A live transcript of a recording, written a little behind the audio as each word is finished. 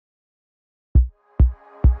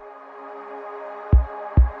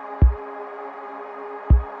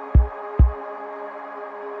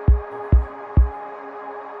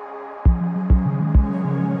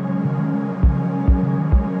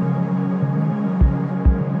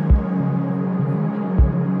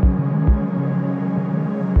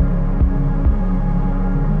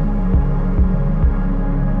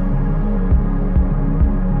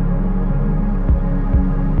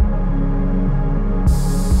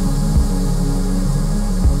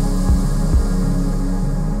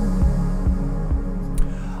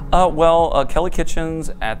Kelly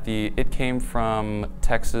Kitchens at the It Came From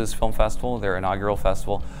Texas Film Festival, their inaugural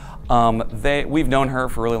festival. We've known her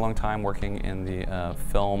for a really long time, working in the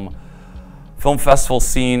film festival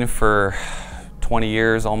scene for 20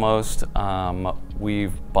 years almost.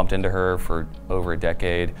 We've bumped into her for over a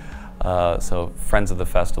decade. So friends of the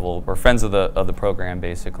festival, or friends of the program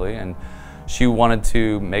basically, and she wanted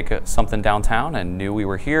to make something downtown and knew we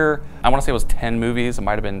were here. I want to say it was 10 movies, it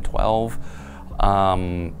might have been 12,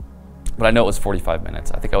 but I know it was 45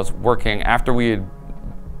 minutes. I think I was working, after we had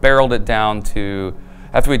barreled it down to,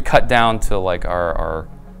 after we'd cut down to like our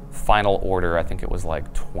final order, I think it was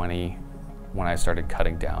like 20 when I started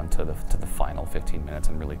cutting down to the final 15 minutes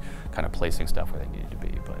and really kind of placing stuff where they needed to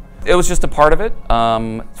be. But it was just a part of it,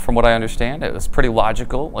 from what I understand. It was pretty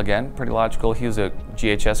logical, again, pretty logical. He was a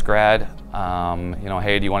GHS grad. You know,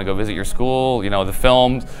 hey, do you want to go visit your school? You know, the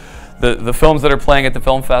films that are playing at the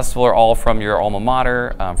film festival are all from your alma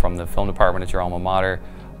mater, from the film department at your alma mater.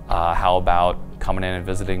 How about coming in and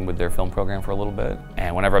visiting with their film program for a little bit?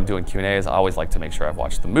 And whenever I'm doing Q&As, I always like to make sure I've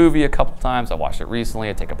watched the movie a couple times. I watched it recently.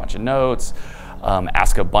 I take a bunch of notes,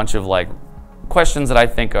 ask a bunch of like questions that I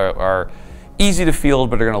think are easy to field,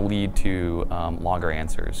 but are going to lead to longer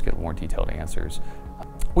answers, get more detailed answers.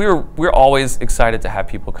 We're always excited to have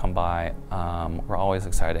people come by. We're always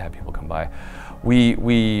excited to have people come by.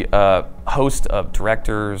 We host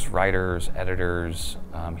directors, writers, editors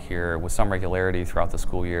here with some regularity throughout the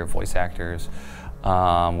school year, voice actors,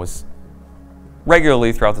 was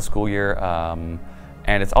regularly throughout the school year,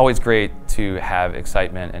 and it's always great to have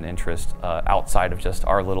excitement and interest outside of just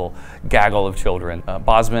our little gaggle of children.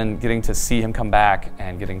 Bozman, getting to see him come back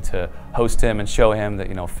and getting to host him and show him that,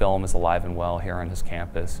 you know, film is alive and well here on his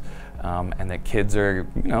campus, and that kids are,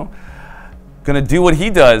 you know, going to do what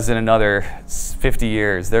he does in another 50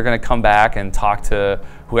 years. They're going to come back and talk to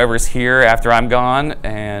whoever's here after I'm gone,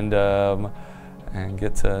 and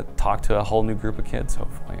get to talk to a whole new group of kids,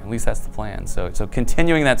 hopefully. At least that's the plan. So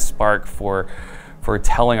continuing that spark for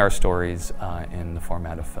telling our stories in the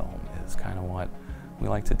format of film is kind of what we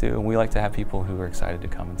like to do, and we like to have people who are excited to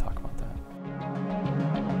come and talk about it.